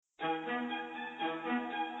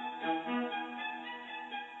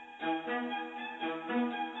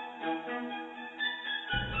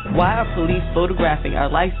Why are police photographing our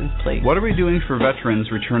license plates? What are we doing for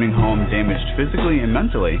veterans returning home damaged physically and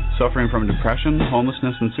mentally, suffering from depression,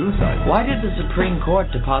 homelessness, and suicide? Why did the Supreme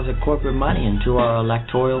Court deposit corporate money into our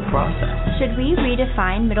electoral process? Should we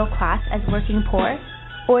redefine middle class as working poor?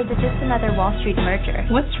 Or is it just another Wall Street merger?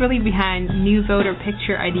 What's really behind new voter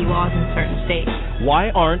picture ID laws in certain states?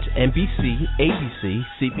 Why aren't NBC, ABC,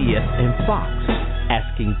 CBS, and Fox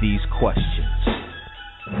asking these questions?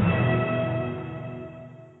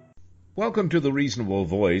 Welcome to the Reasonable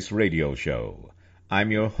Voice radio show.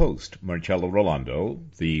 I'm your host, Marcello Rollando,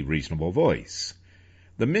 the Reasonable Voice.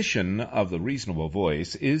 The mission of the Reasonable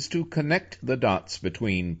Voice is to connect the dots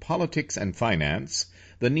between politics and finance,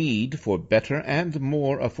 the need for better and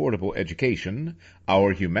more affordable education,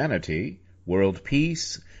 our humanity, world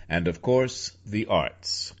peace, and, of course, the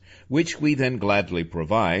arts, which we then gladly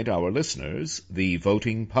provide our listeners, the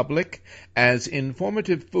voting public, as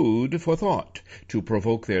informative food for thought to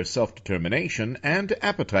provoke their self-determination and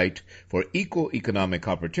appetite for equal economic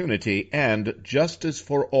opportunity and justice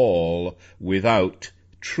for all without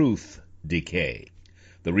truth decay.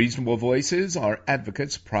 The Reasonable Voices are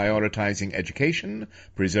advocates prioritizing education,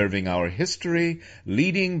 preserving our history,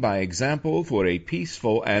 leading by example for a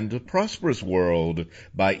peaceful and prosperous world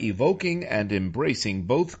by evoking and embracing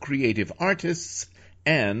both creative artists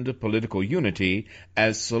and political unity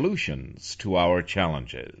as solutions to our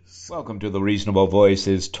challenges. Welcome to the Reasonable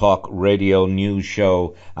Voices Talk Radio News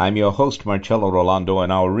Show. I'm your host, Marcello Rollando,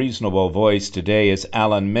 and our Reasonable Voice today is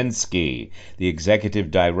Alan Minsky, the Executive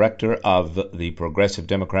Director of the Progressive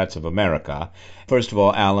Democrats of America. First of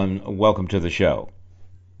all, Alan, welcome to the show.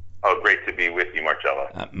 Oh, great to be with you,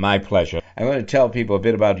 Marcello. My pleasure. I want to tell people a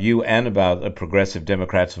bit about you and about the Progressive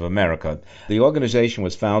Democrats of America. The organization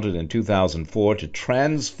was founded in 2004 to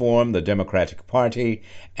transform the Democratic Party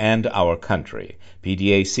and our country.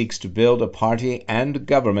 PDA seeks to build a party and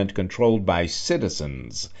government controlled by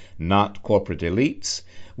citizens, not corporate elites,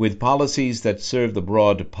 with policies that serve the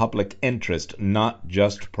broad public interest, not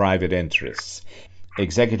just private interests.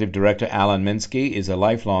 Executive Director Alan Minsky is a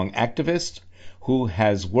lifelong activist who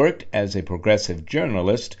has worked as a progressive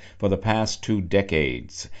journalist for the past 2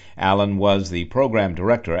 decades. Alan was the program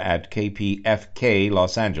director at KPFK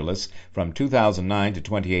Los Angeles from 2009 to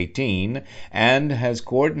 2018 and has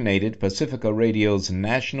coordinated Pacifica Radio's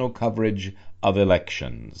national coverage of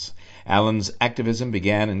elections. Alan's activism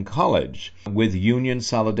began in college with union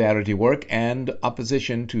solidarity work and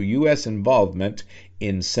opposition to U.S. involvement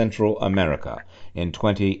in Central America. In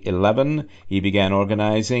 2011, he began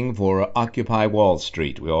organizing for Occupy Wall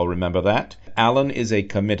Street. We all remember that. Alan is a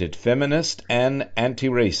committed feminist and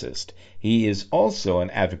anti-racist. He is also an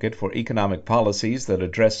advocate for economic policies that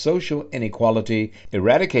address social inequality,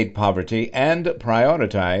 eradicate poverty, and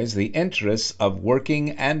prioritize the interests of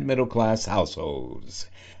working and middle-class households.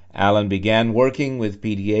 Alan began working with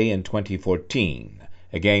PDA in 2014.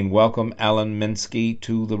 Again, welcome Alan Minsky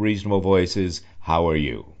to the Reasonable Voices. How are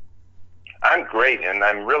you? I'm great, and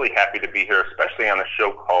I'm really happy to be here, especially on a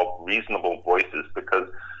show called Reasonable Voices, because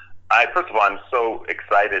first of all, I'm so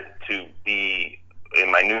excited to be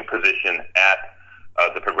in my new position at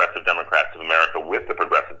the Progressive Democrats of America, with the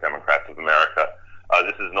Progressive Democrats of America.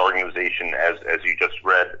 This is an organization, as you just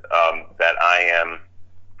read, that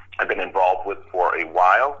I've been involved with for a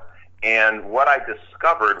while. And what I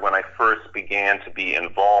discovered when I first began to be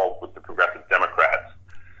involved with the Progressive Democrats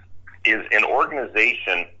is an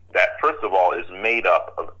organization that, first of all, is made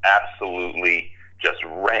up of absolutely just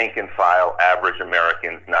rank-and-file average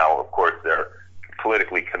Americans. Now, of course, they're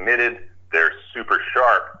politically committed, they're super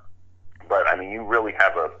sharp, but, I mean, you really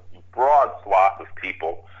have a broad swath of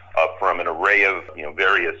people from an array of,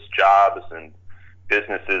 various jobs and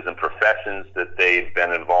businesses and professions that they've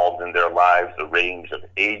been involved in their lives, a range of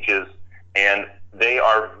ages, and they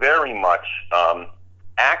are very much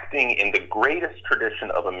acting in the greatest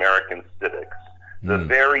tradition of American civics, the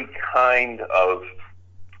very kind of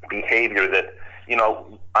behavior that,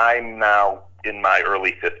 I'm now in my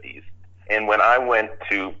early 50s, and when I went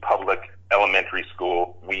to public elementary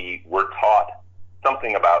school, we were taught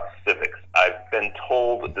something about civics. I've been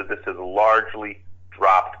told that this has largely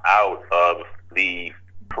dropped out of the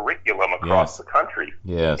curriculum across the country.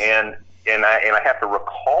 Yes. And I have to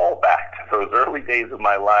recall back to those early days of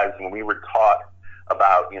my lives when we were taught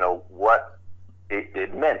about, what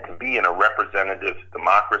it meant to be in a representative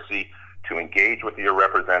democracy, to engage with your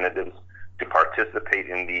representatives, to participate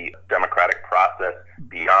in the democratic process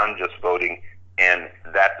beyond just voting. And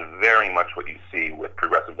that's very much what you see with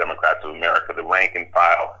Progressive Democrats of America, the rank and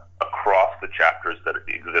file across the chapters that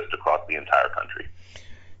exist across the entire country.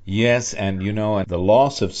 Yes, and the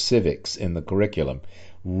loss of civics in the curriculum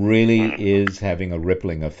really is having a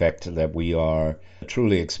rippling effect that we are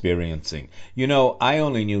truly experiencing. You know, I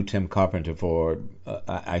only knew Tim Carpenter for,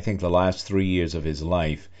 I think, the last 3 years of his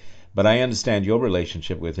life, but I understand your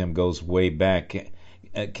relationship with him goes way back.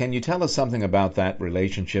 Can you tell us something about that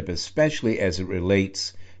relationship, especially as it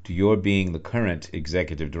relates to your being the current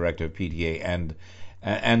executive director of PDA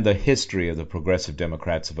and the history of the Progressive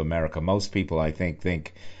Democrats of America? Most people, I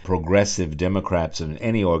think Progressive Democrats in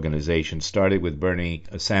any organization started with Bernie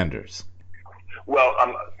Sanders. Well,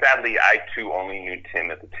 sadly, I too only knew Tim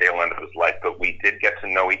at the tail end of his life, but we did get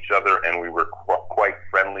to know each other, and we were quite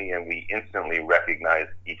friendly, and we instantly recognized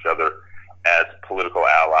each other as political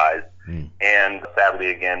allies. And sadly,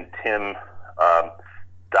 again, Tim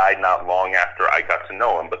died not long after I got to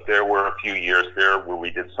know him, but there were a few years there where we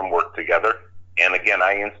did some work together. And again,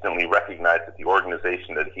 I instantly recognized that the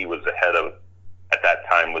organization that he was the head of at that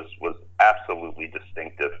time was absolutely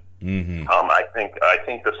distinctive. I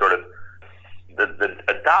think the sort of the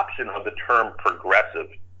adoption of the term progressive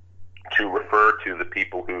to refer to the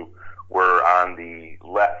people who were on the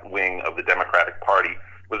left wing of the Democratic Party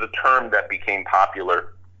was a term that became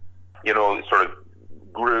popular. You know, it sort of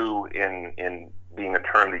grew in being a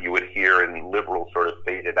term that you would hear, and liberals sort of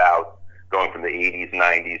faded out, going from the 80s,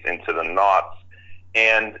 90s into the noughts.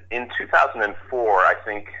 And in 2004, I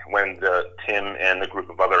think, when Tim and a group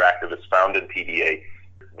of other activists founded PDA,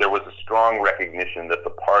 there was a strong recognition that the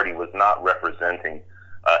party was not representing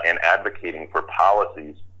and advocating for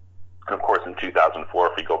policies. And of course, in 2004,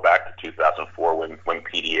 if we go back to 2004, when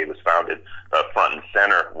PDA was founded, front and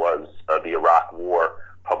center was the Iraq War,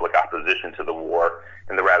 public opposition to the war,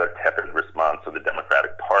 and the rather tepid response of the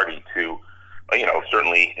Democratic Party to,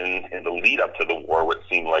 certainly in the lead up to the war, what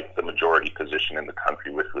seemed like the majority position in the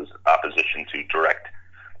country, which was opposition to direct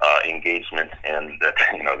engagement and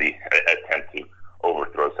the attempt to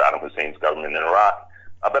overthrow Saddam Hussein's government in Iraq.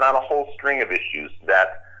 But on a whole string of issues,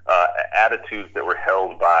 that attitudes that were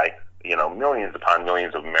held by millions upon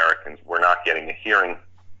millions of Americans were not getting a hearing.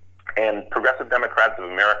 And Progressive Democrats of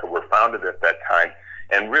America were founded at that time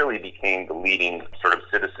and really became the leading sort of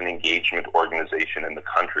citizen engagement organization in the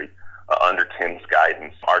country under Tim's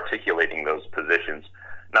guidance, articulating those positions.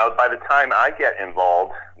 Now, by the time I get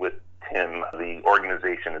involved with Tim, the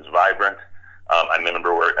organization is vibrant. I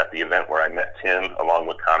remember at the event where I met Tim along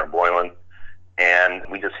with Connor Boylan, and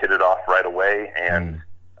we just hit it off right away. And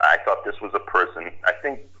I thought this was a person. I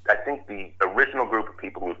think the original group of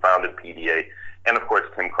people who founded PDA, and of course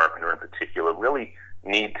Tim Carpenter in particular, really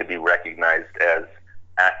need to be recognized as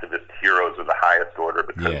activist heroes of the highest order,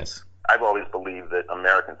 because I've always believed that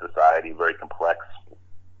American society, very complex,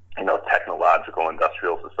 technological,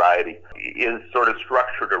 industrial society, is sort of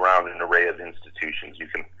structured around an array of institutions. You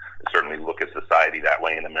can certainly look at society that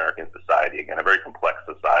way in American society. Again, a very complex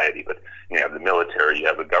society, but you have the military, you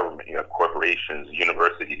have the government, you have corporations,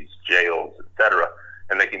 universities, jails, etc.,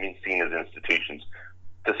 and they can be seen as institutions.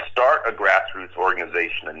 To start a grassroots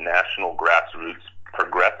organization, a national grassroots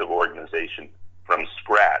progressive organization from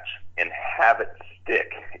scratch and have it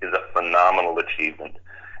stick is a phenomenal achievement.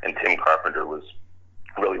 And Tim Carpenter was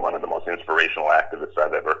really one of the most inspirational activists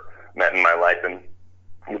I've ever met in my life. And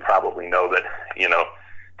you probably know that,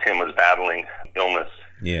 Tim was battling illness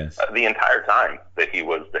the entire time that he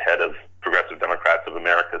was the head of Progressive Democrats of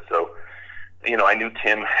America. So, I knew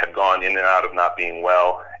Tim had gone in and out of not being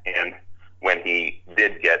well. And when he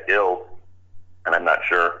did get ill, and I'm not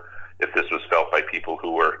sure if this was felt by people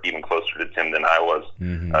who were even closer to Tim than I was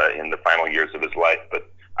in the final years of his life,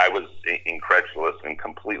 but I was incredulous and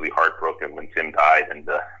completely heartbroken when Tim died, and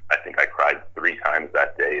I think I cried 3 times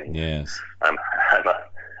that day. And I'm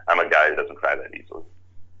a guy who doesn't cry that easily.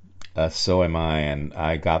 So am I, and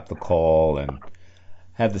I got the call and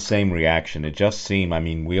had the same reaction. It just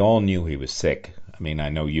seemed, we all knew he was sick. I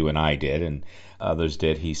know you and I did, and others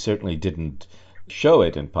did. He certainly didn't show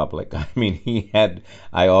it in public.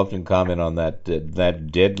 I often comment on that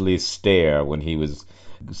deadly stare when he was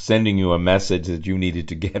sending you a message that you needed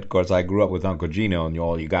to get. Of course, I grew up with Uncle Gino, and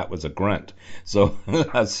all you got was a grunt. So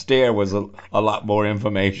a stare was a lot more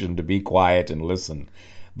information to be quiet and listen.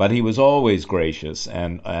 But he was always gracious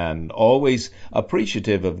and always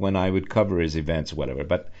appreciative of when I would cover his events or whatever.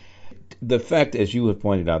 But the fact, as you have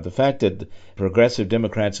pointed out, the fact that Progressive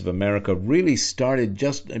Democrats of America really started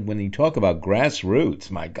just, when you talk about grassroots,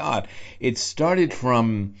 my God, it started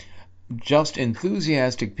from just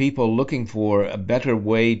enthusiastic people looking for a better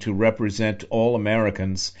way to represent all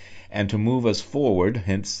Americans and to move us forward,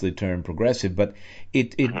 hence the term progressive. But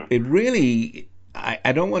it really,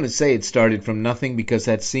 I don't want to say it started from nothing, because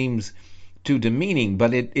that seems too demeaning,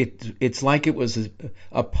 but it's like it was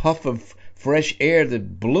a puff of fresh air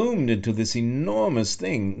that bloomed into this enormous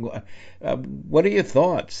thing. What are your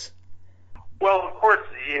thoughts? Well, of course,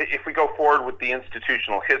 if we go forward with the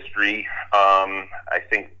institutional history, I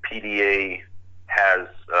think PDA has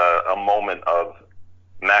a moment of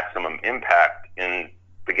maximum impact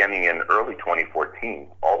beginning in early 2014,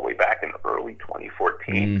 all the way back in early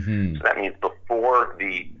 2014. Mm-hmm. So that means before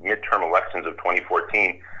the midterm elections of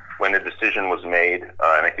 2014, when the decision was made, and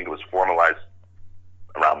I think it was formalized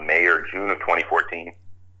around May or June of 2014,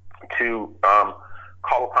 to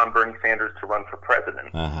call upon Bernie Sanders to run for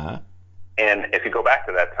president. Uh-huh. And if you go back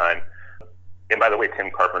to that time, and by the way,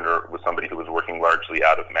 Tim Carpenter was somebody who was working largely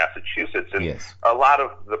out of Massachusetts, and yes. a lot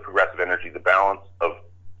of the progressive energy, the balance of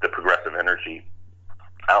the progressive energy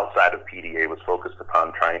outside of PDA was focused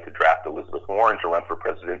upon trying to draft Elizabeth Warren to run for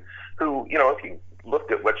president, who, if you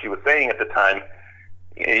looked at what she was saying at the time,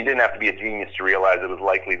 you didn't have to be a genius to realize it was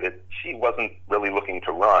likely that she wasn't really looking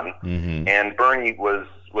to run. Mm-hmm. And Bernie was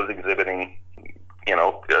exhibiting,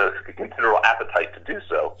 a considerable appetite to do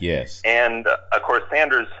so. Yes. And, of course,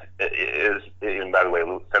 Sanders is, and by the way,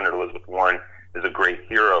 Senator Elizabeth Warren is a great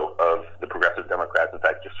hero of the Progressive Democrats. In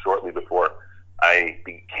fact, just shortly before I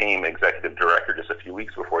became executive director, just a few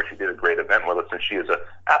weeks before, she did a great event with us, and she is an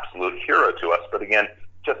absolute hero to us. But again,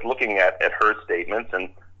 just looking at her statements, and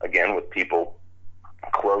again, with people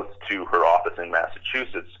close to her office in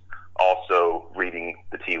Massachusetts also reading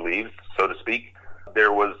the tea leaves, so to speak,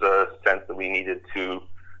 there was a sense that we needed to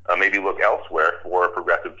maybe look elsewhere for a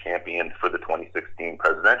progressive champion for the 2016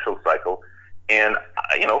 presidential cycle. And,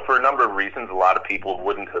 for a number of reasons, a lot of people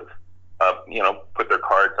wouldn't have, put their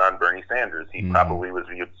cards on Bernie Sanders. He probably was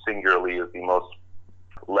viewed singularly as the most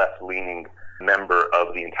left-leaning member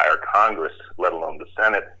of the entire Congress, let alone the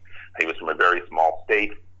Senate. He was from a very small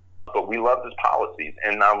state. But we loved his policies,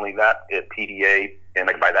 and not only that, at PDA, and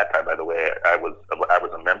by that time, by the way, I was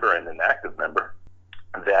a member and an active member,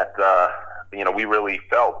 that we really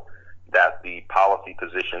felt that the policy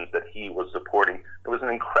positions that he was supporting, there was an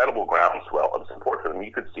incredible groundswell of support for them.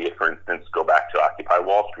 You could see it, for instance, go back to Occupy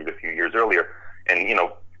Wall Street a few years earlier, and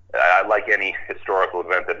like any historical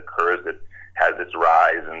event that occurs that has its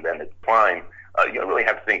rise and then its climb. You really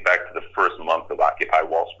have to think back to the first month of Occupy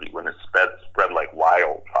Wall Street when it spread like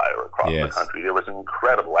wildfire across the country. There was an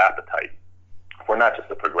incredible appetite for not just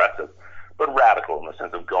the progressive, but radical in the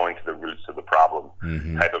sense of going to the roots of the problem,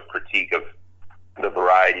 type of critique of the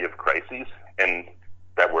variety of crises and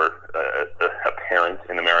that were apparent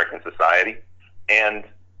in American society, and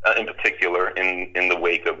in particular in the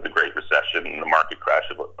wake of the Great Recession and the market crash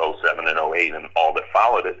of 07 and 08 and all that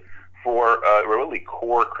followed it, for a really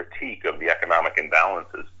core critique of the economic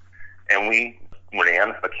imbalances. And we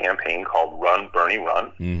ran a campaign called Run, Bernie,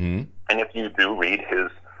 Run. Mm-hmm. And if you do read his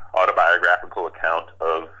autobiographical account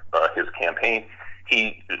of his campaign,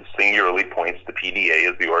 he singularly points to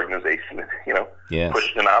PDA as the organization that,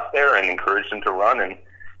 pushed him out there and encouraged him to run.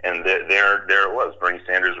 And there it was. Bernie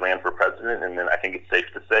Sanders ran for president, and then I think it's safe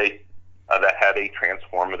to say that had a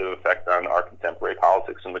transformative effect on our contemporary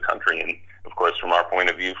politics in the country, and of course, from our point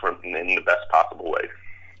of view, in the best possible way.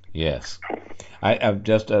 Yes. I've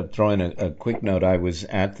just throwing a quick note. I was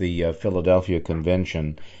at the Philadelphia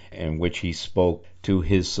convention in which he spoke to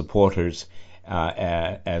his supporters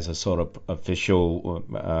as a sort of official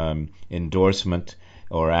endorsement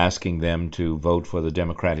or asking them to vote for the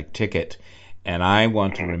Democratic ticket. And I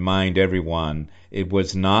want to remind everyone, it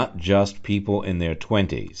was not just people in their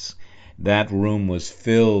 20s. That room was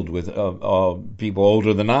filled with people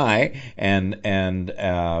older than I, and 20s,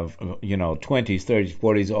 30s,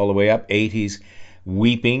 40s, all the way up, 80s,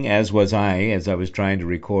 weeping, as was I, as I was trying to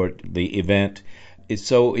record the event.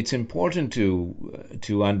 So it's important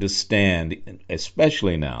to understand,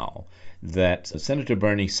 especially now, that Senator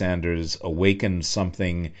Bernie Sanders awakened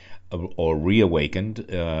something, or reawakened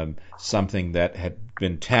something that had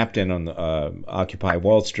been tapped in on Occupy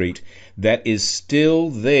Wall Street that is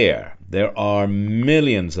still there. There are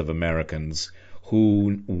millions of Americans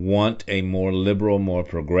who want a more liberal, more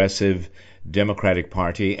progressive Democratic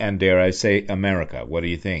Party, and dare I say, America. What do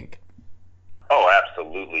you think? Oh,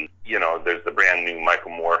 absolutely. There's the brand new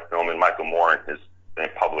Michael Moore film, and Michael Moore in his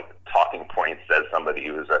public talking points as somebody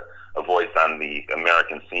who is a voice on the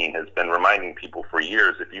American scene has been reminding people for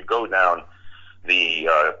years, if you go down the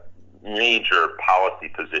major policy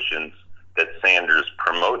positions that Sanders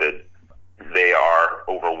promoted, they are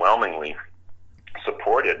overwhelmingly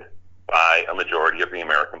supported by a majority of the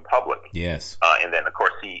American public. Yes. And then, of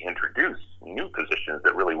course, he introduced new positions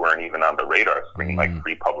that really weren't even on the radar screen, like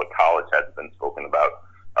free public college hasn't been spoken about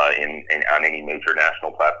on any major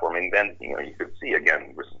national platform. And then, you could see,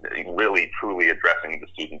 again, really, truly addressing the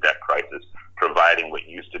student debt crisis, providing what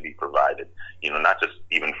used to be provided, not just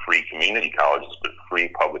even free community colleges, but free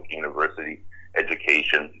public university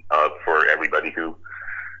education for everybody who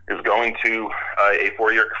is going to a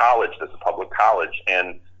four-year college that's a public college.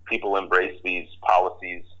 And people embrace these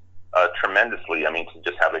policies tremendously. I mean, to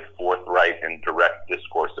just have a forthright and direct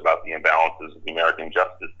discourse about the imbalances of the American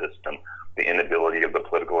justice system, the inability of the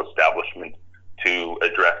political establishment to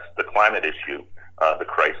address the climate issue, the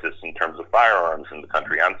crisis in terms of firearms in the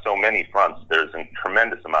country. On so many fronts, there's a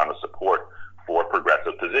tremendous amount of support for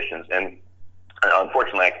progressive positions. And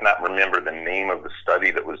unfortunately, I cannot remember the name of the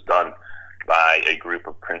study that was done by a group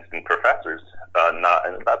of Princeton professors not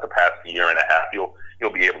in about the past year and a half.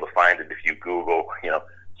 You'll be able to find it if you Google,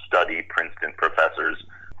 study Princeton professors,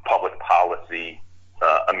 public policy,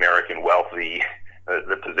 American wealthy,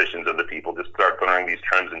 the positions of the people. Just start throwing these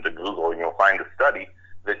terms into Google, and you'll find a study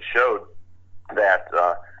that showed that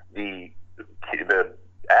the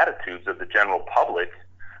attitudes of the general public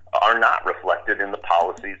are not reflected in the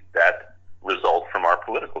policies that result from our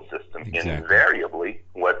political system. Exactly. Invariably,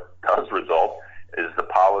 what does result is the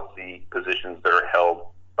policy positions that are held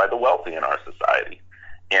by the wealthy in our society.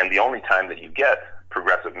 And the only time that you get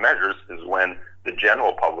progressive measures is when the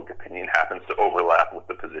general public opinion happens to overlap with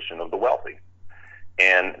the position of the wealthy.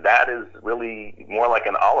 And that is really more like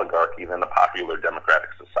an oligarchy than a popular democratic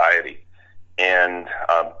society. And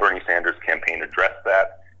Bernie Sanders' campaign addressed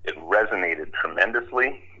that. It resonated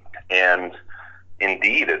tremendously. And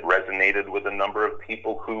indeed, it resonated with a number of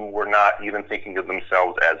people who were not even thinking of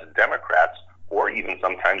themselves as Democrats or even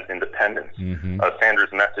sometimes independents. Mm-hmm.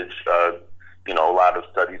 Sanders' message, a lot of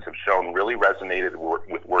studies have shown, really resonated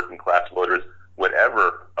with working class voters,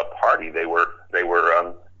 whatever a party they were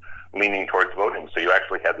leaning towards voting. So you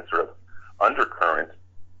actually had this sort of undercurrent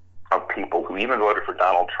of people who even voted for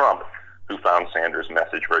Donald Trump who found Sanders'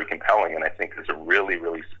 message very compelling, and I think this really,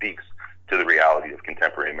 really speaks to the reality of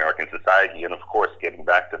contemporary American society. And of course, getting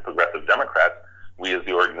back to Progressive Democrats, we as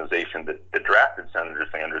the organization that drafted Senator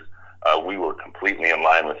Sanders, we were completely in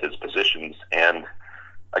line with his positions. And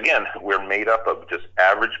again, we're made up of just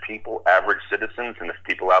average people, average citizens, and if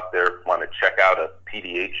people out there want to check out a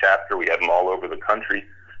PDA chapter, we have them all over the country.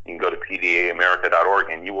 You can go to pdaamerica.org,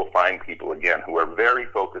 and you will find people, again, who are very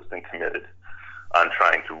focused and committed on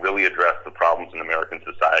trying to really address the problems in American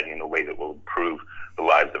society in a way that will improve the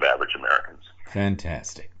lives of average Americans.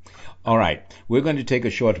 Fantastic. All right, we're going to take a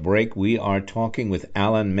short break. We are talking with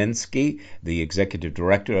Alan Minsky, the Executive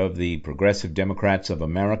Director of the Progressive Democrats of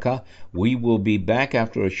America. We will be back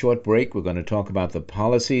after a short break. We're going to talk about the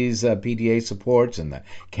policies PDA supports and the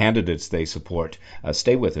candidates they support.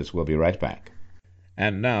 Stay with us. We'll be right back.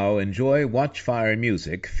 And now enjoy Watchfire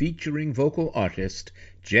music featuring vocal artist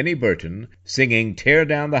Jenny Burton singing Tear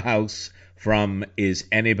Down the House from Is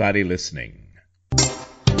Anybody Listening?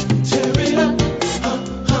 Tear it up,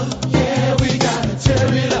 yeah, we gotta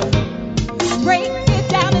tear it up. Break it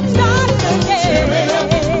down and start it again. Tear it up,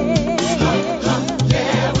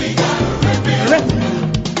 yeah, we gotta rip it up.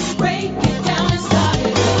 Break it down and start it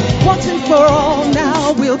again. Once and for all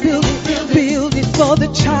now, we'll build it for the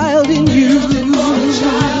child in you.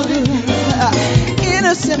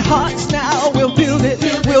 Innocent hearts now, we'll build it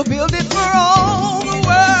for all the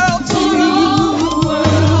world to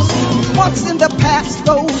use. Once in the past,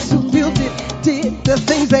 those who built it did the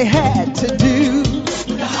things they had to do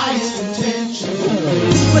with the highest intention.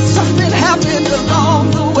 But something happened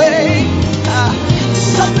along the way.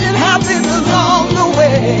 Something happened along the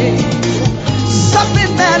way.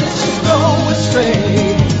 Something managed to go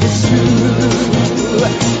astray. It's true.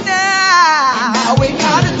 Now we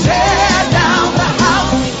gotta tear down the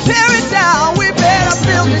house. Tear it down. We better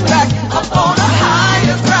build it back up on a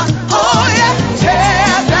higher ground. Oh yeah.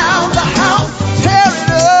 Tear down the house. Tear it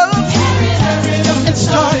up. And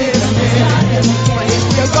start it again. But if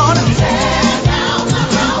you're gonna tear down the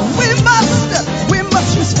house, we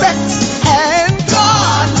must respect and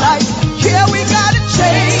guard life. Yeah, we gotta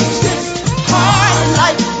change this hard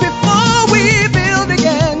life before we build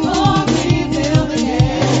again.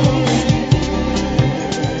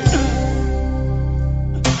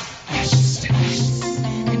 Ashes to ashes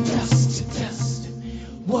and dust to dust.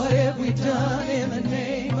 What have we done in the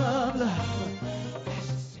name of love?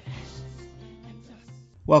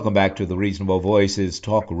 Welcome back to the Reasonable Voices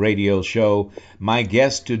Talk Radio Show. My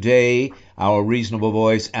guest today, our Reasonable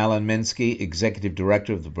Voice, Alan Minsky, Executive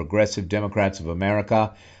Director of the Progressive Democrats of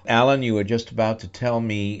America. Alan, you were just about to tell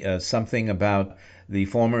me something about the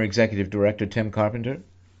former Executive Director, Tim Carpenter?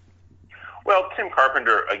 Well, Tim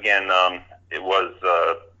Carpenter, again, it was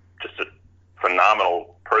just a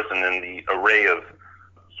phenomenal person in the array of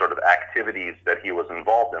sort of activities that he was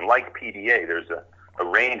involved in, like PDA. There's a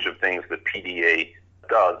range of things that PDA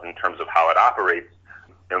does in terms of how it operates.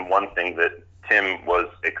 And one thing that Tim was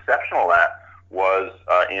exceptional at was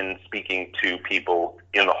in speaking to people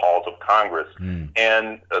in the halls of Congress.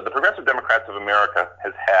 And the Progressive Democrats of America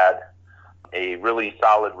has had a really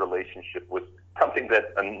solid relationship with something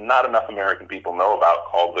that not enough American people know about,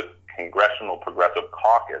 called the Congressional Progressive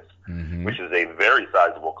Caucus, which is a very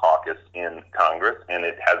sizable caucus in Congress, and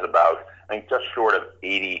it has about, I think, just short of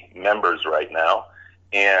 80 members right now.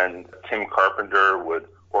 And Tim Carpenter would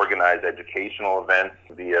organize educational events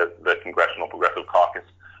via the Congressional Progressive Caucus.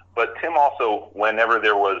 But Tim also, whenever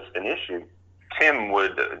there was an issue, Tim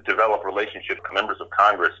would develop relationships with members of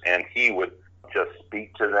Congress, and he would just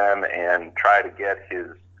speak to them and try to get his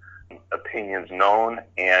opinions known,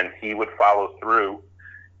 and he would follow through.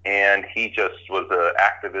 And he just was an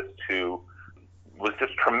activist who was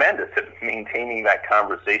just tremendous at maintaining that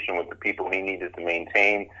conversation with the people he needed to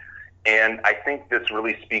maintain. And I think this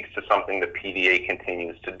really speaks to something that PDA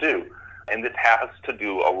continues to do. And this has to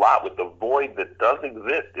do a lot with the void that does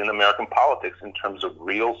exist in American politics in terms of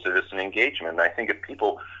real citizen engagement. And I think if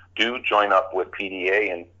people do join up with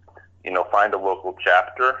PDA and, find a local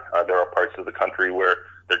chapter, there are parts of the country where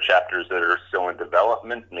there are chapters that are still in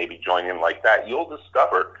development, maybe join in like that, you'll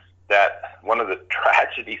discover that one of the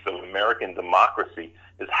tragedies of American democracy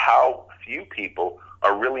is how few people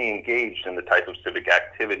are really engaged in the type of civic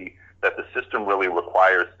activity that the system really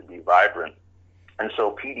requires to be vibrant. And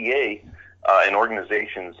so PDA and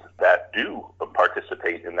organizations that do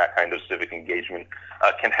participate in that kind of civic engagement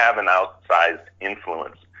can have an outsized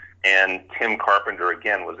influence. And Tim Carpenter,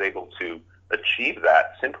 again, was able to achieve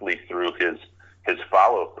that simply through his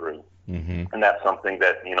follow-through. And that's something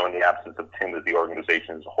that, in the absence of Tim, that the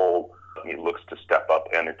organization as a whole looks to step up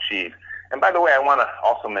and achieve. And by the way, I want to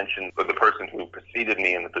also mention the person who preceded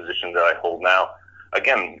me in the position that I hold now.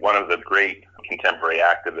 Again, one of the great contemporary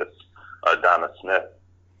activists, Donna Smith.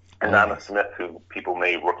 And Donna Smith, who people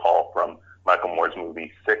may recall from Michael Moore's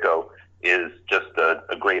movie Sicko, is just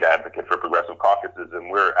a great advocate for progressive caucuses,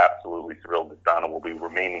 and we're absolutely thrilled that Donna will be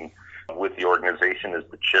remaining with the organization as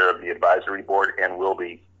the chair of the advisory board, and will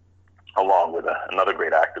be, along with another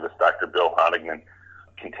great activist, Dr. Bill Honigman,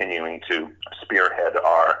 continuing to spearhead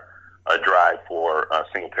our drive for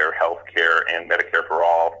single-payer health care and Medicare for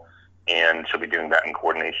all, and she'll be doing that in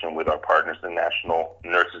coordination with our partners, the National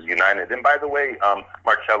Nurses United. And by the way,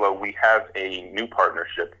 Marcello, we have a new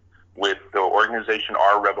partnership with the organization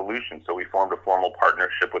Our Revolution. So we formed a formal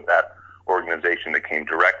partnership with that organization that came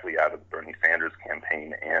directly out of the Bernie Sanders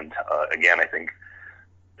campaign. And again, I think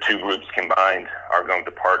two groups combined are going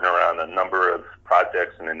to partner on a number of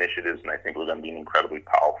projects and initiatives, and I think we're going to be an incredibly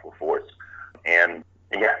powerful force. And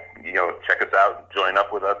yeah, check us out, join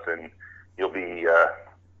up with us, and you'll be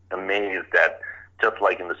amazed at, just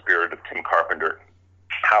like in the spirit of Tim Carpenter,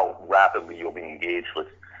 how rapidly you'll be engaged with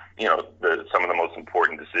some of the most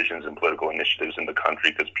important decisions and political initiatives in the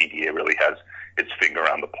country, because PDA really has its finger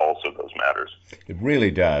on the pulse of those matters. It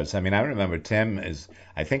really does. I mean, I remember Tim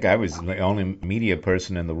I think I was the only media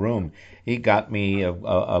person in the room. He got me,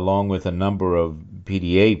 along with a number of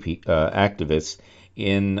PDA activists,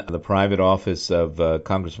 in the private office of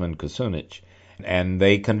Congressman Kucinich. And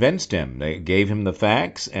they convinced him. They gave him the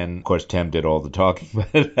facts, and of course Tim did all the talking,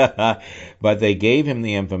 but they gave him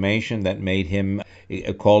the information that made him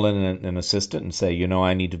call in an assistant and say,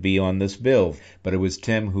 I need to be on this bill. But it was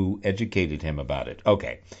Tim who educated him about it.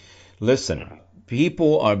 Okay, listen,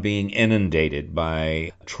 people are being inundated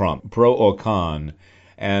by Trump, pro or con,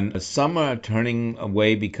 and some are turning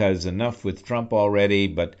away because enough with Trump already.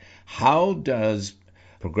 But how does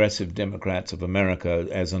Progressive Democrats of America,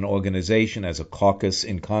 as an organization, as a caucus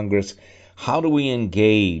in Congress, how do we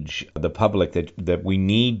engage the public that we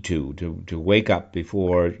need to wake up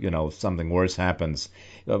before something worse happens?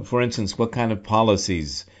 For instance, what kind of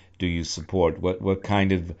policies do you support? What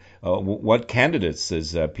kind of what candidates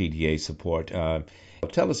does PDA support?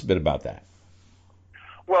 Tell us a bit about that.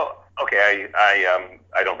 Well, okay,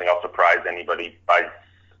 I don't think I'll surprise anybody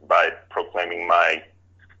by proclaiming my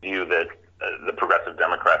view that the Progressive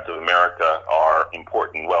Democrats of America are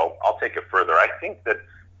important. Well, I'll take it further. I think that,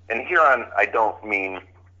 and here on, I don't mean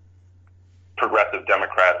Progressive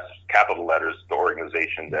Democrats, capital letters, the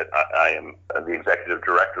organization that I am the executive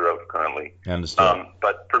director of currently. Understood.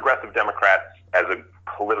 But Progressive Democrats as a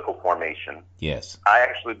political formation. Yes. I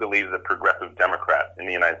actually believe that Progressive Democrats in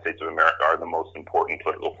the United States of America are the most important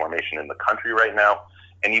political formation in the country right now,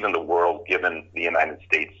 and even the world, given the United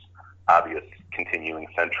States' obvious continuing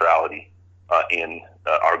centrality in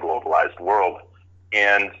our globalized world.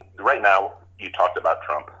 And right now, you talked about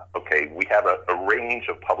Trump. okay, we have a range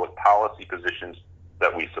of public policy positions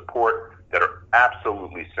that we support that are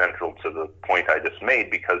absolutely central to the point I just made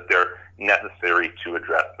because they're necessary to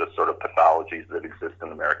address the sort of pathologies that exist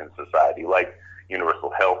in American society, like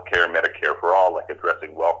universal health care, Medicare for all, like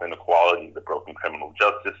addressing wealth inequality, the broken criminal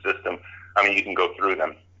justice system. I mean, you can go through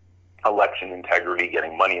them. Election integrity,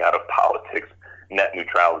 getting money out of politics, net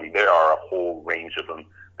neutrality. There are a whole range of them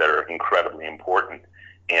that are incredibly important.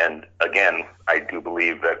 And again, I do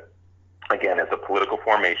believe that, again, as a political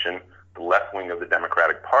formation, the left wing of the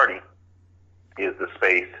Democratic Party is the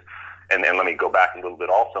space. And then let me go back a little bit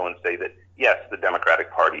also and say that, yes, the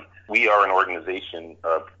Democratic Party, we are an organization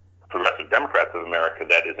of Progressive Democrats of America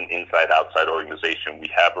that is an inside-outside organization. We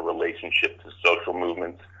have a relationship to social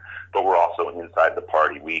movements, but we're also inside the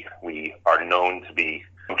party. We are known to be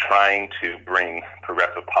trying to bring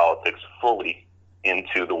progressive politics fully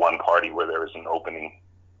into the one party where there is an opening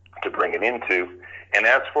to bring it into. And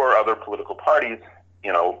as for other political parties,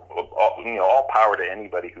 all power to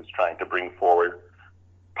anybody who's trying to bring forward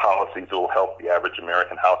policies that will help the average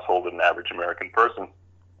American household and average American person.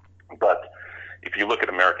 But if you look at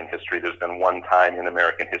American history, there's been one time in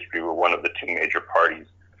American history where one of the two major parties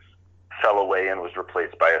fell away and was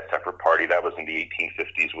replaced by a separate party. That was in the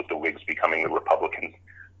 1850s with the Whigs becoming the Republicans.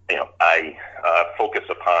 I focus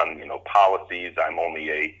upon, policies. I'm only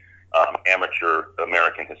a amateur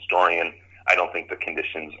American historian. I don't think the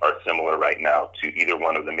conditions are similar right now to either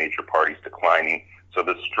one of the major parties declining. So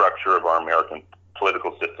the structure of our American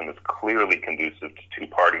political system is clearly conducive to two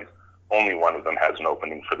parties. Only one of them has an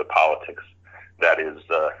opening for the politics that is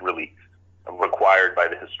really required by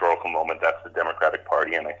the historical moment. That's the Democratic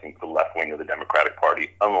Party, and I think the left wing of the Democratic Party,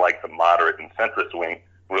 unlike the moderate and centrist wing,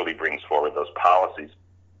 really brings forward those policies.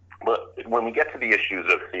 But when we get to the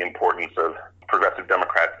issues of the importance of progressive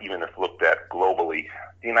Democrats, even if looked at globally,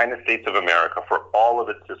 the United States of America, for all of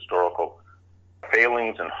its historical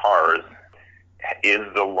failings and horrors, is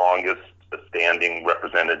the longest standing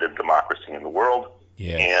representative democracy in the world.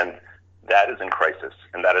 Yes. And that is in crisis.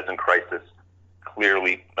 And that is in crisis,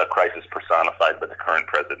 clearly a crisis personified by the current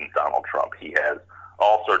president, Donald Trump. He has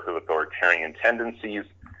all sorts of authoritarian tendencies.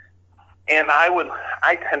 And I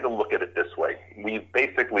tend to look at it this way. We've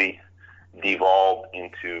basically devolved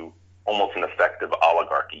into almost an effective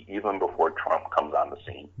oligarchy, even before Trump comes on the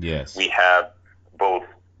scene. Yes. We have both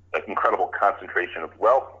an incredible concentration of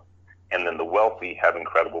wealth, and then the wealthy have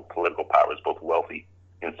incredible political powers. Both wealthy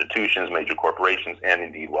institutions, major corporations, and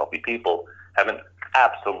indeed wealthy people have an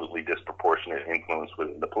absolutely disproportionate influence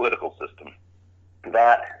within the political system.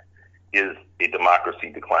 That is a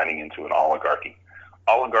democracy declining into an oligarchy.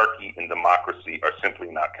 Oligarchy and democracy are simply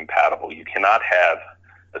not compatible. You cannot have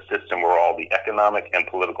a system where all the economic and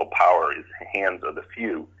political power is in the hands of the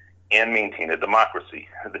few and maintain a democracy.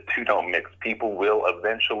 The two don't mix. People will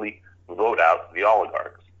eventually vote out the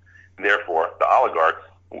oligarchs. Therefore, the oligarchs,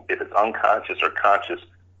 if it's unconscious or conscious,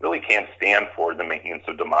 really can't stand for the maintenance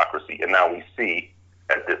of democracy. And now we see,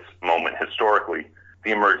 at this moment historically,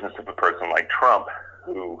 the emergence of a person like Trump,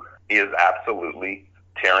 who is absolutely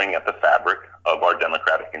tearing at the fabric of our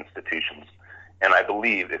democratic institutions. And I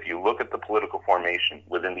believe if you look at the political formation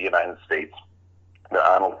within the United States that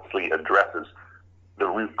honestly addresses the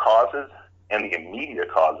root causes and the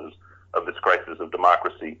immediate causes of this crisis of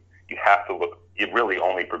democracy, you have to look, really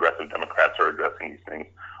only progressive Democrats are addressing these things.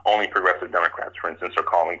 Only progressive Democrats, for instance, are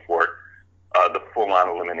calling for the full-on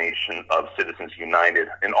elimination of Citizens United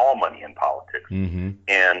and all money in politics. Mm-hmm.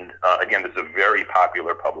 And again, this is a very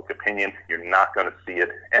popular public opinion. You're not going to see it.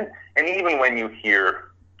 And even when you hear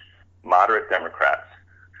moderate Democrats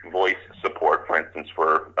voice support, for instance,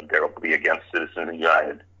 for there will be against Citizens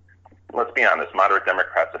United, let's be honest, moderate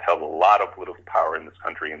Democrats have held a lot of political power in this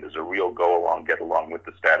country, and there's a real go-along, get-along with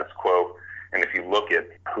the status quo. And if you look at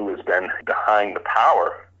who has been behind the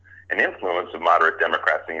power and influence of moderate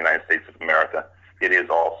Democrats in the United States of America, it is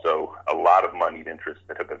also a lot of moneyed interests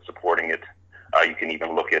that have been supporting it. You can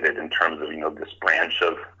even look at it in terms of, this branch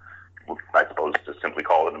of, I suppose, to simply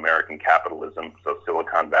call it American capitalism. So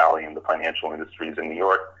Silicon Valley and the financial industries in New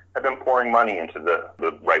York have been pouring money into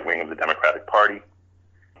the right wing of the Democratic Party.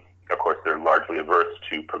 Of course, they're largely averse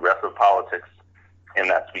to progressive politics, and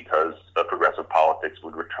that's because progressive politics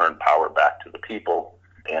would return power back to the people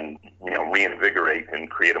and reinvigorate and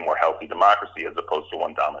create a more healthy democracy as opposed to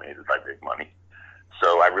one dominated by big money.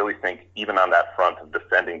 So I really think even on that front of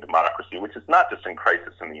defending democracy, which is not just in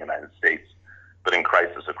crisis in the United States, but in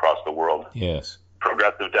crisis across the world. Yes.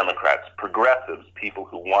 Progressive Democrats, progressives, people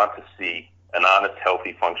who want to see an honest,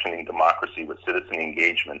 healthy, functioning democracy with citizen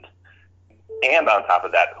engagement, and on top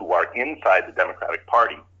of that, who are inside the Democratic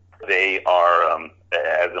Party, they are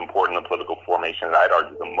as important a political formation, and I'd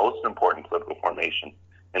argue the most important political formation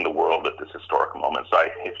in the world at this historic moment. So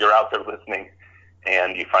if you're out there listening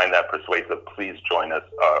and you find that persuasive, please join us.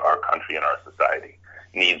 Our country and our society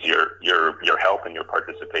needs your help and your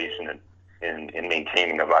participation in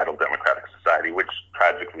maintaining a vital democratic society, which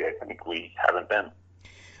tragically I think we haven't been.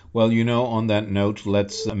 Well, on that note,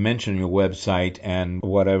 let's mention your website and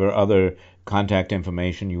whatever other contact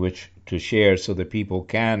information you wish to share so that people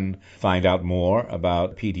can find out more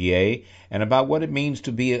about PDA and about what it means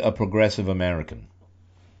to be a progressive American.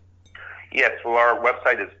 Yes, well, our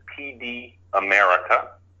website is PD America,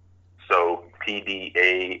 so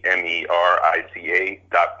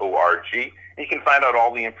PDAMERICA.org. You can find out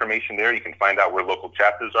all the information there. You can find out where local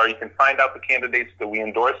chapters are. You can find out the candidates that we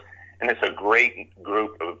endorse. And it's a great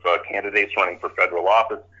group of candidates running for federal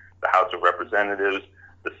office, the House of Representatives,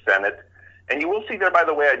 the Senate. And you will see there, by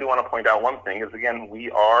the way, I do want to point out one thing, is, again, we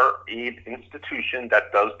are an institution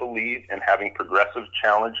that does believe in having progressive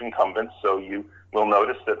challenge incumbents. So you will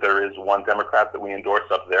notice that there is one Democrat that we endorse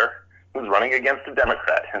up there who's running against a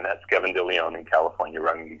Democrat, and that's Kevin DeLeon in California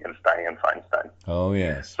running against Dianne Feinstein. Oh,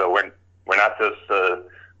 yes. So we're not just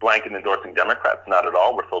blanket endorsing Democrats, not at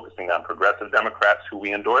all. We're focusing on progressive Democrats who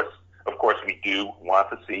we endorse. Of course, we do want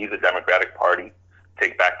to see the Democratic Party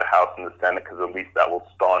take back the House and the Senate, because at least that will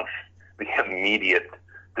staunch the immediate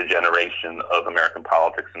degeneration of American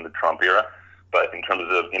politics in the Trump era. But in terms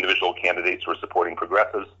of individual candidates, we're supporting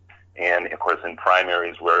progressives. And, of course, in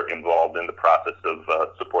primaries, we're involved in the process of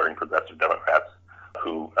supporting progressive Democrats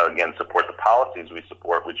who, again, support the policies we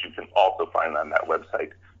support, which you can also find on that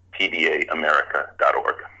website,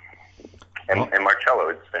 pdaamerica.org. And Marcello,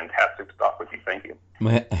 it's fantastic to talk with you. Thank you.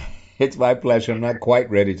 It's my pleasure. I'm not quite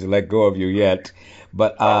ready to let go of you yet,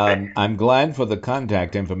 but Okay. I'm glad for the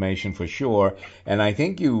contact information for sure. And I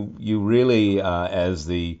think you really, as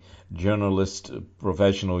the journalist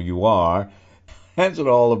professional you are, answered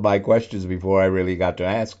all of my questions before I really got to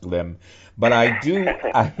ask them. But I do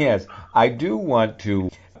want to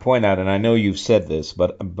point out, and I know you've said this,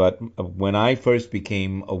 but when I first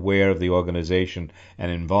became aware of the organization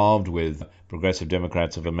and involved with Progressive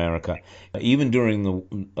Democrats of America, even during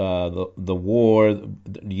the war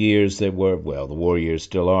years, the war years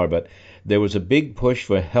still are, but there was a big push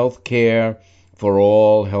for health care for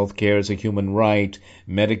all. Health care is a human right,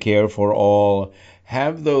 Medicare for all.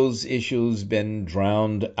 Have those issues been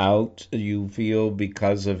drowned out, you feel,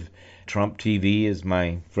 because of Trump TV, as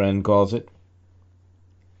my friend calls it?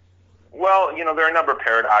 Well, there are a number of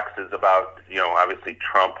paradoxes about, obviously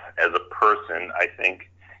Trump as a person. I think,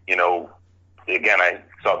 again, I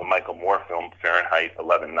saw the Michael Moore film, Fahrenheit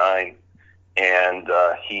 11/9, and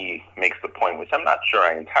he makes the point, which I'm not sure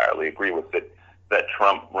I entirely agree with, that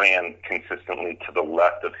Trump ran consistently to the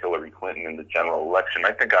left of Hillary Clinton in the general election.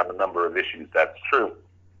 I think on a number of issues that's true.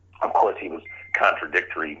 Of course, he was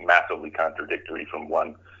massively contradictory from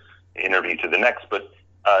one interview to the next, but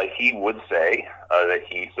he would say that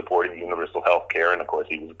he supported universal health care, and of course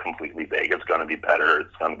he was completely vague. It's going to be better.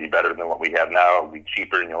 It's going to be better than what we have now. It'll be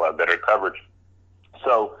cheaper, and you'll have better coverage.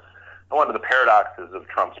 So one of the paradoxes of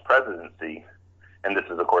Trump's presidency, and this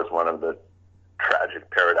is, of course, one of the tragic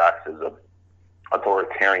paradoxes of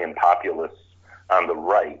authoritarian populists on the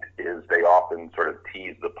right, is they often sort of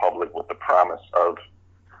tease the public with the promise of,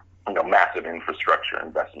 massive infrastructure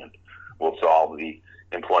investment will solve the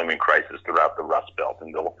employment crisis throughout the Rust Belt,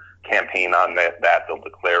 and they'll campaign on that, they'll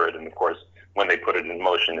declare it, and of course, when they put it in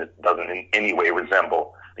motion, it doesn't in any way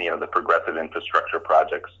resemble, the progressive infrastructure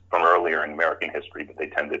projects from earlier in American history, but they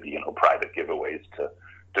tend to be, private giveaways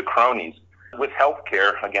to cronies. With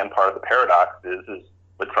healthcare, again, part of the paradox is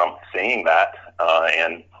with Trump saying that,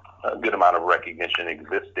 and a good amount of recognition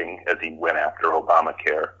existing as he went after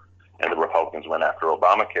Obamacare, and the Republicans went after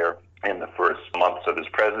Obamacare in the first months of his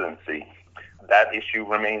presidency, that issue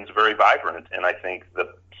remains very vibrant, and I think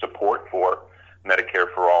the support for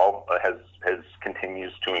Medicare for all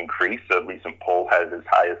continues to increase. A recent poll has as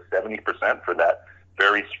high as 70% for that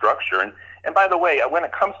very structure. And by the way, when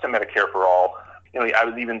it comes to Medicare for all, I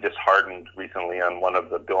was even disheartened recently on one of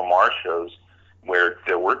the Bill Maher shows, where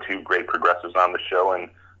there were two great progressives on the show, and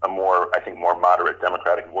a more moderate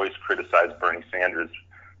Democratic voice criticized Bernie Sanders'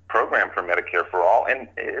 program for Medicare for all, and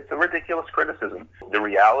it's a ridiculous criticism. The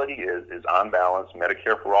reality is on balance,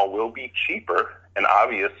 Medicare for all will be cheaper and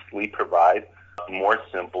obviously provide more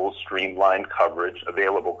simple, streamlined coverage,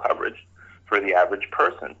 available coverage for the average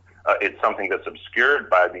person. It's something that's obscured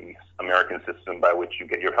by the American system by which you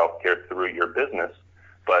get your health care through your business,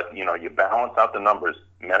 but you balance out the numbers.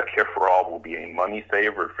 Medicare for all will be a money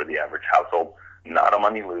saver for the average household, not a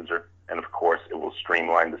money loser, and of course it will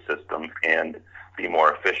streamline the system and be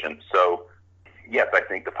more efficient. So, yes, I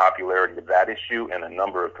think the popularity of that issue and a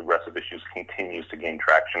number of progressive issues continues to gain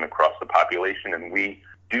traction across the population. And we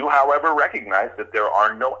do, however, recognize that there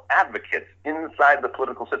are no advocates inside the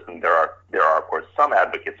political system. There are, of course, some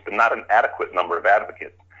advocates, but not an adequate number of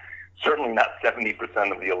advocates. Certainly not 70%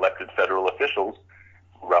 of the elected federal officials,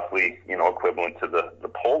 roughly, equivalent to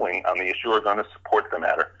the polling on the issue, are going to support the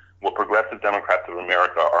matter. Well, Progressive Democrats of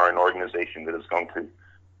America are an organization that is going to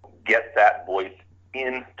get that voice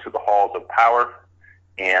into the halls of power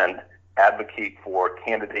and advocate for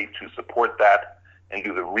candidates who support that and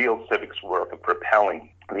do the real civics work of propelling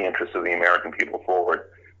the interests of the American people forward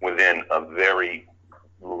within a very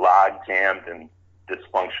log-jammed and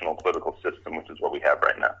dysfunctional political system, which is what we have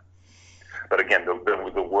right now. But again,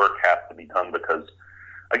 the work has to be done because,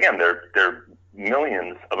 again, there are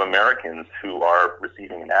millions of Americans who are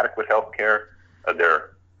receiving inadequate health care. There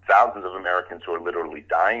are thousands of Americans who are literally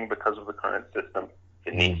dying because of the current system.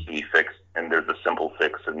 It needs to be fixed, and there's a simple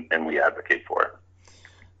fix, and we advocate for it.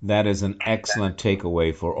 That is an excellent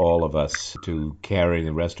takeaway for all of us to carry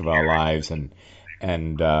the rest of our lives and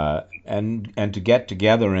to get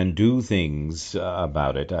together and do things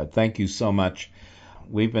about it. Thank you so much.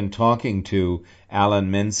 We've been talking to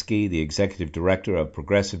Alan Minsky, the Executive Director of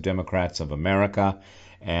Progressive Democrats of America,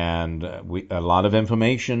 and a lot of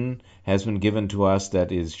information has been given to us that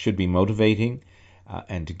should be motivating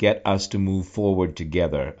and to get us to move forward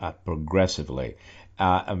together progressively.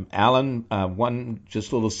 Alan, one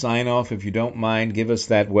just a little sign-off, if you don't mind. Give us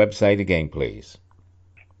that website again, please.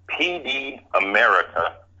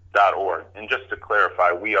 pdamerica.org. And just to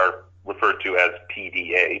clarify, we are referred to as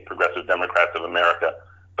PDA, Progressive Democrats of America,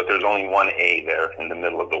 but there's only one A there in the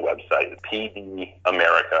middle of the website,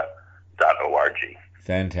 pdamerica.org.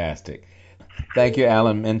 Fantastic. Thank you,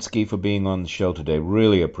 Alan Minsky, for being on the show today.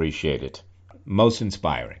 Really appreciate it. Most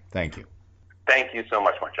inspiring. Thank you. Thank you so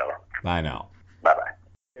much, Marcello. Bye now. Bye-bye.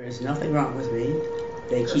 There is nothing wrong with me.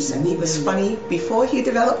 They keep saying he was funny before he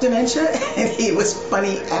developed dementia, and he was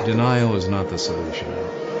funny after. Denial is not the solution.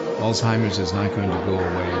 Alzheimer's is not going to go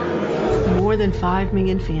away. More than 5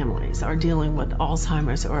 million families are dealing with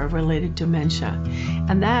Alzheimer's or related dementia,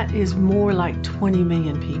 and that is more like 20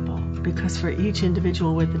 million people, because for each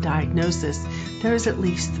individual with the diagnosis, there's at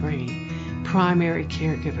least 3 primary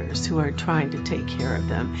caregivers who are trying to take care of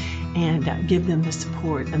them and give them the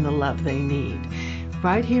support and the love they need.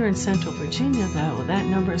 Right here in Central Virginia, though, that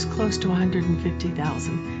number is close to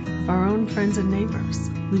 150,000 of our own friends and neighbors.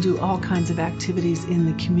 We do all kinds of activities in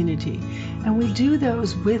the community, and we do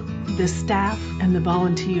those with the staff and the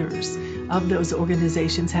volunteers of those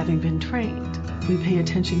organizations having been trained. We pay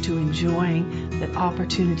attention to enjoying the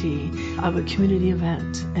opportunity of a community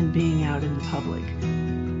event and being out in the public.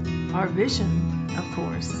 Our vision, of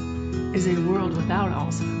course, is a world without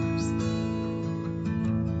Alzheimer's.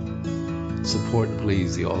 Support,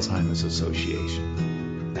 please, the Alzheimer's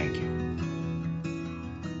Association. Thank you.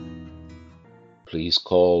 Please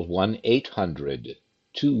call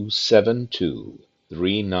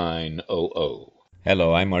 1-800-272-3900.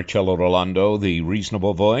 Hello, I'm Marcello Rollando, the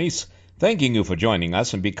Reasonable Voice, thanking you for joining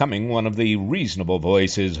us and becoming one of the reasonable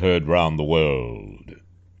voices heard round the world.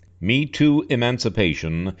 Me Too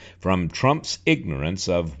Emancipation from Trump's Ignorance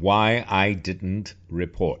of Why I Didn't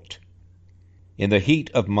Report. In the heat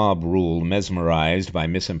of mob rule, mesmerized by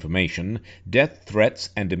misinformation, death threats,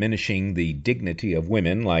 and diminishing the dignity of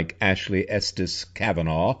women like Ashley Estes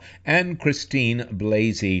Kavanaugh and Christine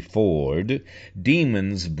Blasey Ford,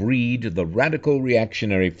 demons breed the radical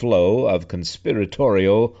reactionary flow of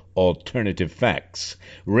conspiratorial alternative facts,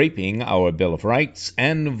 raping our Bill of Rights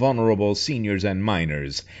and vulnerable seniors and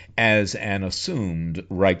minors as an assumed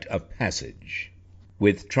rite of passage.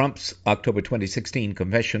 With Trump's October 2016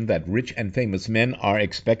 confession that rich and famous men are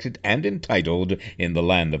expected and entitled in the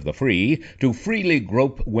land of the free to freely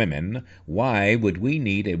grope women, why would we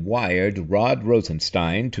need a wired Rod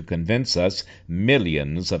Rosenstein to convince us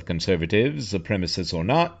millions of conservatives, supremacists or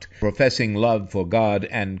not, professing love for God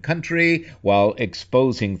and country while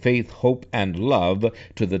exposing faith, hope, and love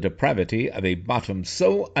to the depravity of a bottom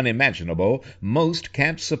so unimaginable most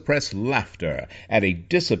can't suppress laughter at a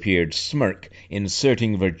disappeared smirk inserting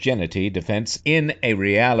virginity defense in a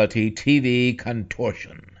reality TV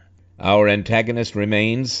contortion. Our antagonist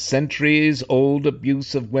remains centuries-old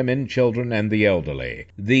abuse of women, children, and the elderly,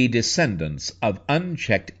 the descendants of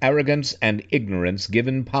unchecked arrogance and ignorance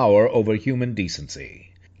given power over human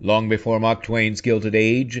decency. Long before Mark Twain's Gilded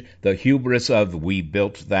Age, the hubris of "we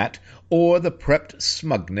built that," or the prepped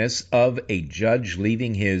smugness of a judge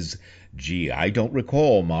leaving his "gee, I don't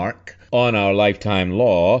recall, Mark," On our lifetime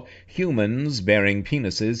law, humans bearing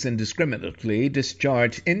penises indiscriminately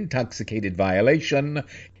discharge intoxicated violation,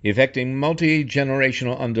 effecting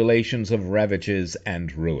multi-generational undulations of ravages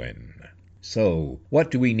and ruin. So, what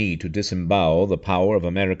do we need to disembowel the power of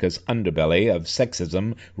America's underbelly of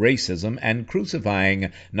sexism, racism, and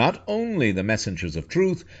crucifying not only the messengers of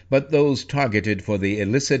truth, but those targeted for the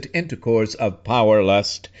illicit intercourse of power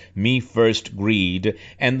lust, me-first greed,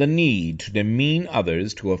 and the need to demean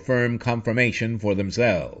others to affirm confirmation for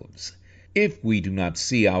themselves? If we do not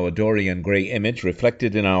see our Dorian Gray image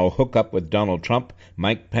reflected in our hookup with Donald Trump,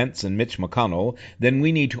 Mike Pence, and Mitch McConnell, then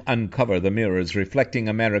we need to uncover the mirrors reflecting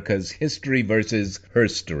America's history versus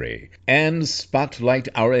herstory, and spotlight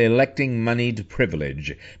our electing moneyed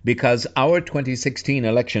privilege, because our 2016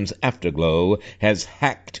 elections afterglow has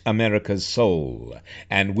hacked America's soul,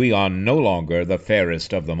 and we are no longer the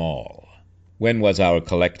fairest of them all. When was our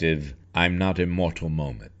collective "I'm not immortal"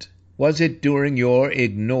 moment? Was it during your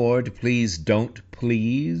ignored please don't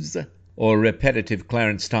please, or repetitive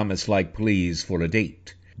Clarence Thomas-like pleas for a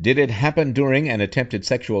date? Did it happen during an attempted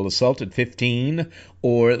sexual assault at 15,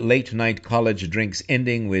 or late-night college drinks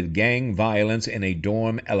ending with gang violence in a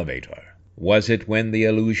dorm elevator? Was it when the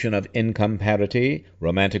illusion of income parity,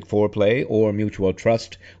 romantic foreplay, or mutual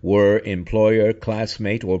trust were employer,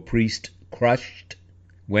 classmate, or priest crushed?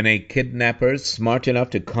 When a kidnapper smart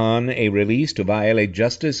enough to con a release to violate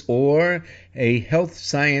justice, or a health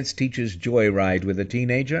science teacher's joyride with a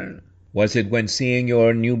teenager? Was it when, seeing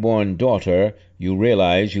your newborn daughter, you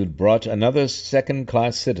realized you'd brought another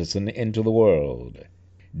second-class citizen into the world?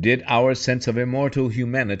 Did our sense of immortal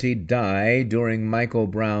humanity die during Michael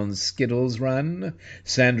Brown's Skittles run,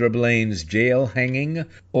 Sandra Blaine's jail hanging,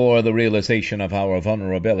 or the realization of our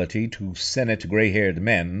vulnerability to Senate gray-haired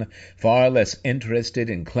men, far less interested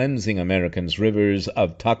in cleansing Americans' rivers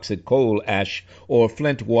of toxic coal ash or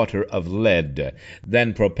flint water of lead,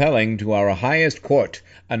 than propelling to our highest court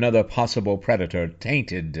another possible predator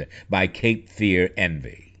tainted by Cape Fear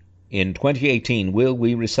envy? In 2018, will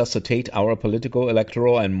we resuscitate our political,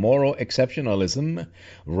 electoral, and moral exceptionalism,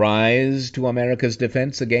 rise to America's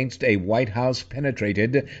defense against a White House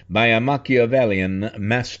penetrated by a Machiavellian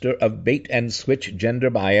master of bait-and-switch gender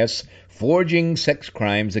bias, forging sex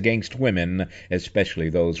crimes against women, especially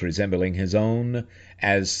those resembling his own,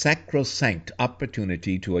 as sacrosanct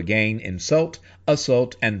opportunity to again insult,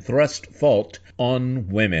 assault, and thrust fault on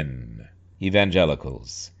women?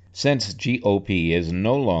 Evangelicals. Since GOP is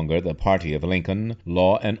no longer the party of Lincoln,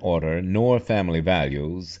 law and order, nor family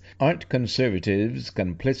values, aren't conservatives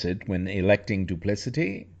complicit when electing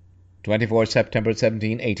duplicity? 24 September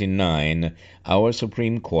 1789, our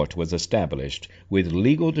Supreme Court was established with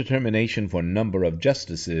legal determination for number of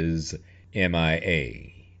justices MIA.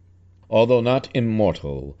 Although not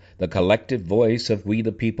immortal, the collective voice of we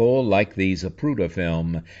the people, like the Zapruder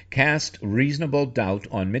film, cast reasonable doubt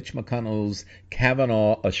on Mitch McConnell's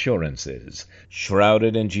Kavanaugh assurances,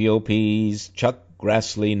 shrouded in GOP's Chuck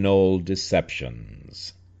Grassley-Knoll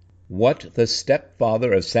deceptions. What the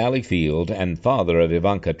stepfather of Sally Field and father of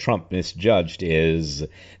Ivanka Trump misjudged is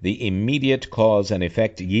the immediate cause and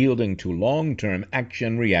effect yielding to long-term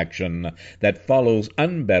action-reaction that follows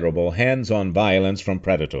unbearable hands-on violence from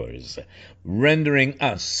predators, rendering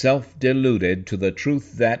us self-deluded to the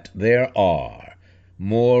truth that there are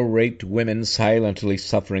more raped women silently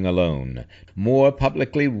suffering alone, more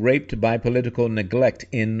publicly raped by political neglect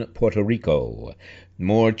in Puerto Rico,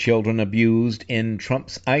 more children abused in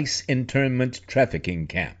Trump's ICE internment trafficking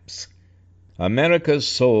camps. America's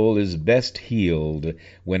soul is best healed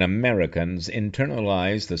when Americans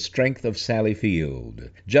internalize the strength of Sally Field,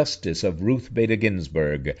 justice of Ruth Bader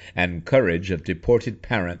Ginsburg, and courage of deported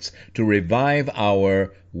parents to revive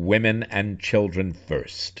our women and children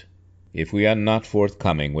first. If we are not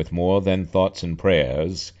forthcoming with more than thoughts and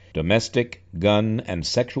prayers, domestic, gun, and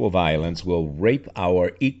sexual violence will rape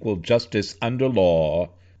our equal justice under law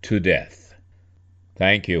to death.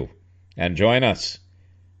 Thank you, and join us.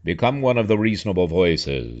 Become one of the reasonable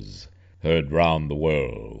voices heard round the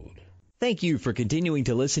world. Thank you for continuing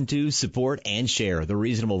to listen to, support, and share the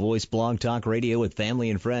Reasonable Voice Blog Talk Radio with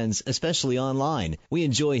family and friends, especially online. We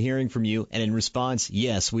enjoy hearing from you, and in response,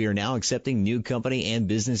 yes, we are now accepting new company and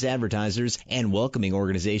business advertisers and welcoming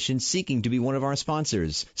organizations seeking to be one of our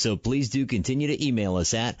sponsors. So please do continue to email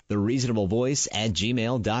us at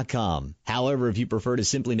thereasonablevoice@gmail.com. However, if you prefer to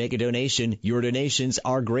simply make a donation, your donations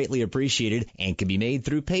are greatly appreciated and can be made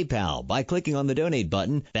through PayPal by clicking on the donate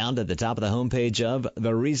button found at the top of the homepage of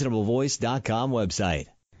thereasonablevoice.com website.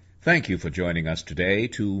 Thank you for joining us today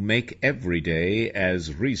to make every day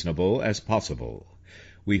as reasonable as possible.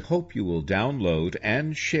 We hope you will download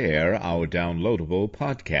and share our downloadable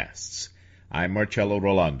podcasts. I'm Marcello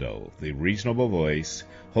Rollando, the Reasonable Voice,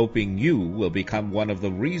 hoping you will become one of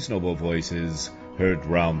the reasonable voices heard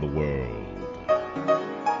round the world.